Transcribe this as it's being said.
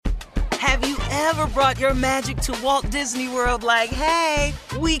Have you ever brought your magic to Walt Disney World like, hey,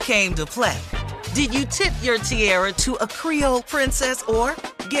 we came to play? Did you tip your tiara to a Creole princess or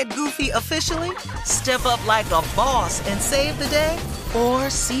get goofy officially? Step up like a boss and save the day? Or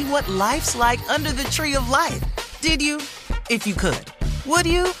see what life's like under the tree of life? Did you? If you could. Would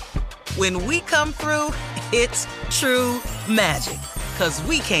you? When we come through, it's true magic. 'Cause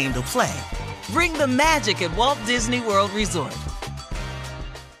we came to play. Bring the magic at Walt Disney World Resort.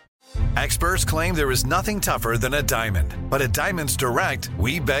 Experts claim there is nothing tougher than a diamond. But at Diamonds Direct,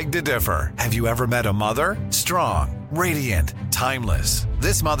 we beg to differ. Have you ever met a mother? Strong, radiant, timeless.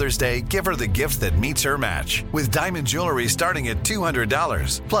 This Mother's Day, give her the gift that meets her match. With diamond jewelry starting at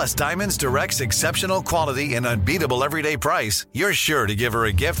 $200. Plus Diamonds Direct's exceptional quality and unbeatable everyday price, you're sure to give her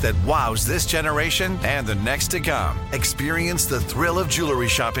a gift that wows this generation and the next to come. Experience the thrill of jewelry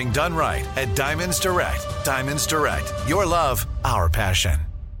shopping done right at Diamonds Direct. Diamonds Direct. Your love, our passion.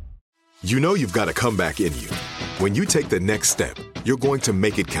 You know you've got a comeback in you. When you take the next step, you're going to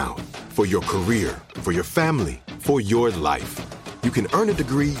make it count. For your career, for your family, for your life. You can earn a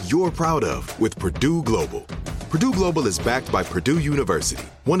degree you're proud of with Purdue Global. Purdue Global is backed by Purdue University,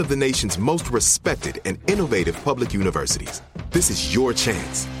 one of the nation's most respected and innovative public universities. This is your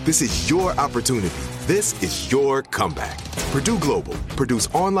chance. This is your opportunity. This is your comeback. Purdue Global, Purdue's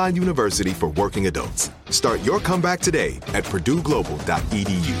online university for working adults. Start your comeback today at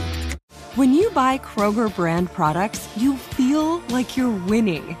purdueglobal.edu. When you buy Kroger brand products, you feel like you're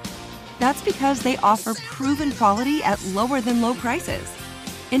winning. That's because they offer proven quality at lower than low prices.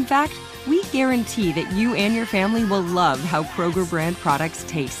 In fact, we guarantee that you and your family will love how Kroger brand products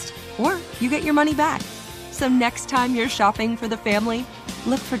taste, or you get your money back. So next time you're shopping for the family,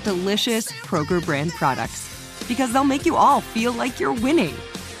 look for delicious Kroger brand products, because they'll make you all feel like you're winning.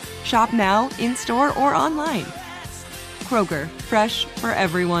 Shop now, in-store, or online. Kroger, fresh for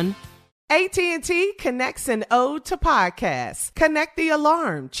everyone. AT&T connects an ode to podcasts. Connect the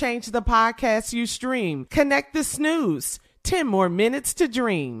alarm. Change the podcast you stream. Connect the snooze. 10 more minutes to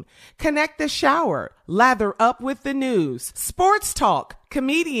dream. Connect the shower. Lather up with the news. Sports talk,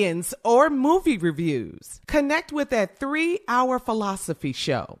 comedians, or movie reviews. Connect with that 3-hour philosophy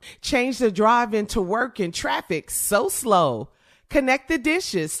show. Change the drive into work and traffic so slow. Connect the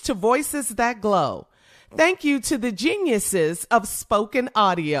dishes to voices that glow. Thank you to the geniuses of spoken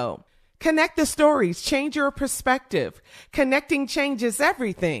audio. Connect the stories, change your perspective. Connecting changes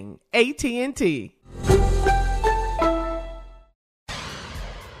everything. AT&T.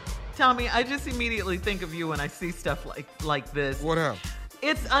 Tommy, I just immediately think of you when I see stuff like this. What up?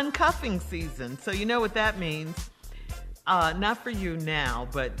 It's uncuffing season, so you know what that means. Not for you now,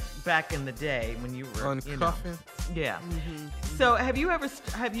 but back in the day when you were uncuffing. Yeah. Mm-hmm. So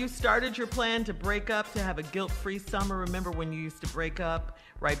have you started your plan to break up, to have a guilt-free summer? Remember when you used to break up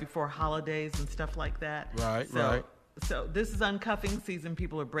right before holidays and stuff like that? Right. So this is uncuffing season.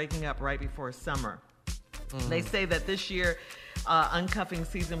 People are breaking up right before summer. Mm-hmm. They say that this year uncuffing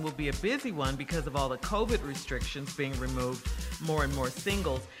season will be a busy one because of all the COVID restrictions being removed. More and more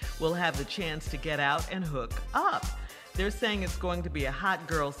singles will have the chance to get out and hook up. They're saying it's going to be a hot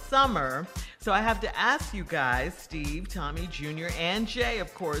girl summer. So I have to ask you guys, Steve, Tommy Jr., and Jay,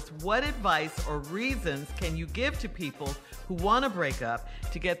 of course, what advice or reasons can you give to people who want to break up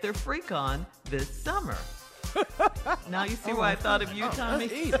to get their freak on this summer? Now you see why I thought of you, Tommy?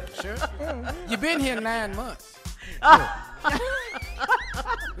 That's easy, sure. You've been here 9 months. Let's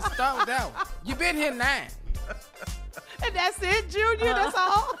start with that one. You've been here 9. And that's it, Junior? That's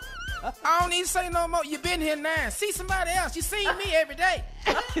all? I don't need to say no more. You've been here 9. See somebody else. You see me every day.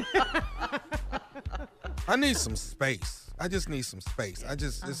 I need some space. I just need some space.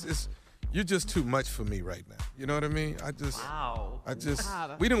 You're just too much for me right now. You know what I mean?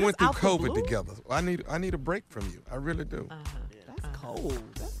 We done went through COVID together. I need a break from you. I really do. That's cold.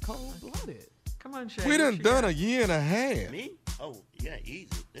 That's cold-blooded. Come on, Shay. We done a year and a half. Me? Oh, yeah, easy.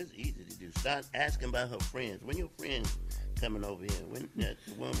 That's easy to do. Start asking about her friends. When your friends coming over here, when the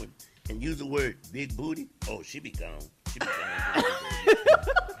one with, and use the word big booty, oh, she be gone. She be gone.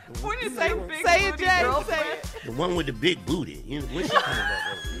 When you say big say booty, it, Jay. girlfriend? Say it. The one with the big booty. You know, when she coming back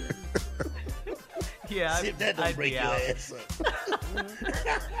over here? Yeah, See if that don't break your ass up.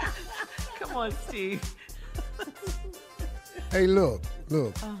 Come on, Steve. Hey, look.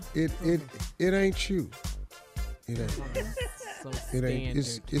 It ain't you. It ain't. It ain't.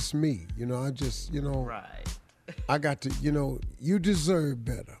 It's me. You know, I just, Right. I got to, you deserve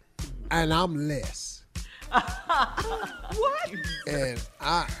better. And I'm less. What? And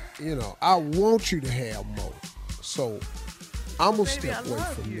I want you to have more. So I'm gonna step away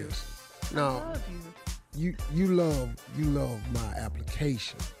from this. Now, you love my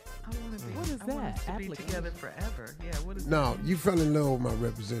application. What is that? I want us to be together forever. Yeah, what is No, that? you fell in love with my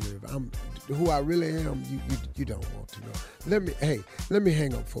representative. I'm who I really am. You don't want to know. Let me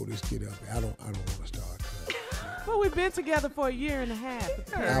hang up before this get up. I don't want to start. Well, we've been together for a year and a half.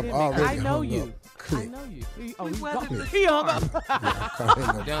 I've already I know hung you. up. Click. I know you. We He weathered the hung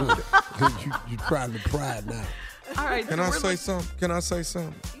up. You trying to pride now. All right. Can I say something? Yeah.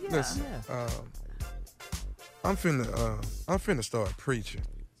 Listen, I'm finna start preaching.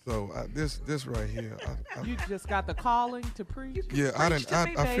 So this right here. You just got the calling to preach? Yeah, Preach to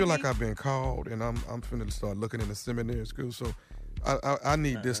me, I feel like baby. I've been called, and I'm finna start looking in the seminary school. So I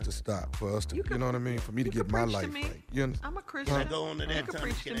need this to stop for us to, you know what I mean? For me to get my life right. You understand? I'm a Christian. Can I go on to that? You can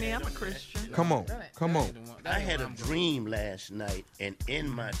preach to me. I'm a Christian. Come on. I had a dream last night, and in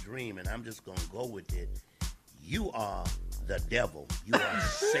my dream, and I'm just going to go with it, you are the devil. You are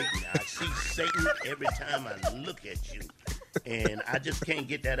Satan. I see Satan every time I look at you. And I just can't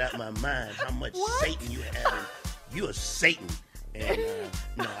get that out of my mind, how much Satan you have. You are Satan. And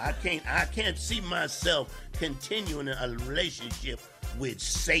no, I can't see myself continuing a relationship with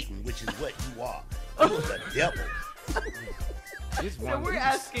Satan, which is what you are. You're the devil. So we're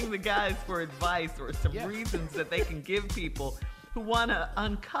asking the guys for advice or some reasons that they can give people who want to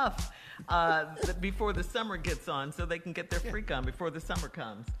uncuff before the summer gets on, so they can get their freak on before the summer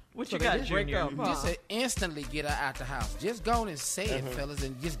comes. What you got, Junior? Just instantly get her out the house. Just go on and say it, fellas,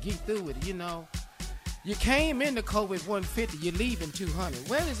 and just get through with it. You know, you came into COVID 150, you're leaving 200.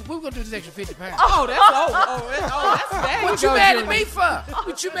 We're gonna do this extra 50 pounds. Oh, that's over. That's bad. What you mad at me for?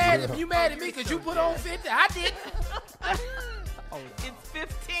 What you mad at? You mad at me because you put on 50? I didn't. It's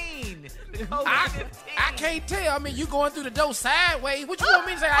 15. The COVID 15. I can't tell. I mean, you going through the door sideways. What you want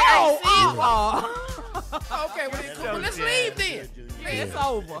me to say? I ain't see you. Okay, well, let's leave then. It's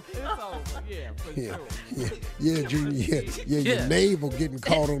over. Yeah, for sure. Yeah, Junior. Yeah, your navel getting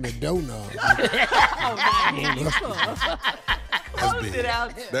caught on the doorknob. Close it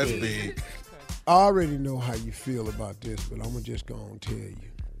out. That's big. I already know how you feel about this, but I'm just going to tell you.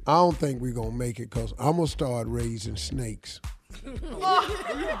 I don't think we're going to make it because I'm going to start raising snakes. I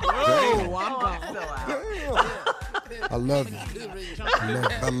love you. I love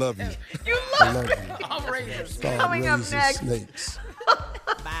you. You love me. I'm raising. Start Coming up raising next. snakes.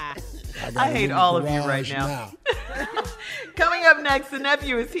 Bye. I hate all of you right now. Coming up next, the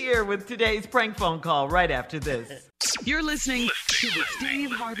nephew is here with today's prank phone call right after this. You're listening to the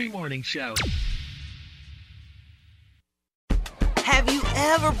Steve Harvey Morning Show. Have you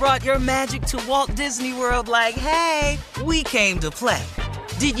ever brought your magic to Walt Disney World like, hey, we came to play?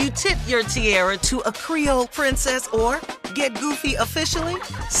 Did you tip your tiara to a Creole princess or get goofy officially?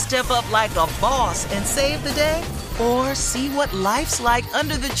 Step up like a boss and save the day? Or see what life's like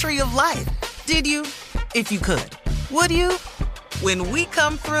under the tree of life? Did you? If you could. Would you? When we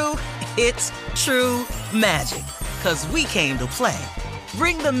come through, it's true magic. 'Cause we came to play.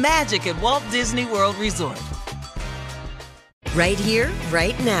 Bring the magic at Walt Disney World Resort. Right here,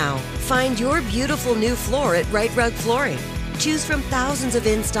 right now. Find your beautiful new floor at Right Rug Flooring. Choose from thousands of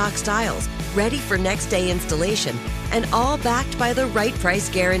in-stock styles, ready for next day installation, and all backed by the right price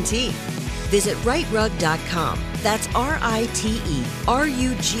guarantee. Visit rightrug.com. That's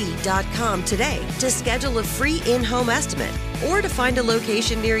RITERUG.com today to schedule a free in-home estimate or to find a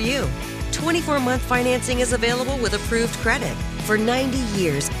location near you. 24-month financing is available with approved credit. For 90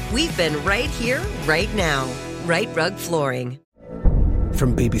 years, we've been right here, right now. Right Rug Flooring.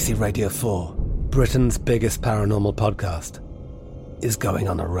 From BBC Radio 4, Britain's biggest paranormal podcast is going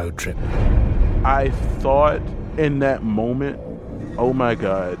on a road trip. I thought in that moment, oh my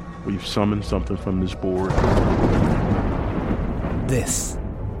God, we've summoned something from this board. This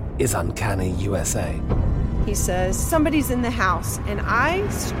is Uncanny USA. He says, somebody's in the house, and I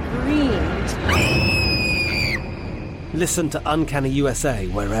screamed. Listen to Uncanny USA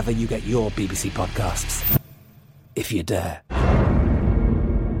wherever you get your BBC podcasts, if you dare.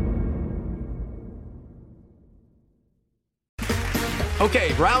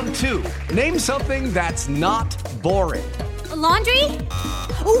 Okay, round two. Name something that's not boring. A laundry?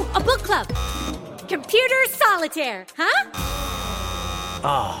 Ooh, a book club. Computer solitaire, huh?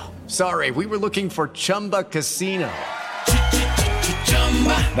 Ah, sorry, we were looking for Chumba Casino.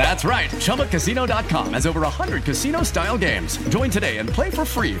 That's right, ChumbaCasino.com has over 100 casino-style games. Join today and play for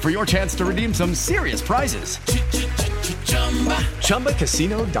free for your chance to redeem some serious prizes.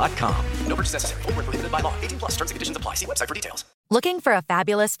 ChumbaCasino.com. No purchase necessary. Void where prohibited by law. 18+ terms and conditions apply. See website for details. Looking for a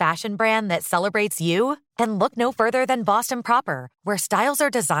fabulous fashion brand that celebrates you? Then look no further than Boston Proper, where styles are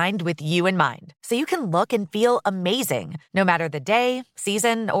designed with you in mind, so you can look and feel amazing, no matter the day,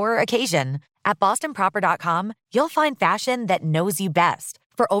 season, or occasion. At BostonProper.com, you'll find fashion that knows you best.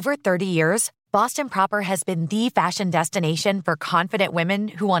 For over 30 years, Boston Proper has been the fashion destination for confident women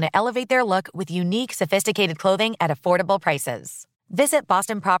who want to elevate their look with unique, sophisticated clothing at affordable prices. Visit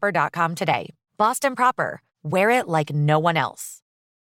bostonproper.com today. Boston Proper. Wear it like no one else.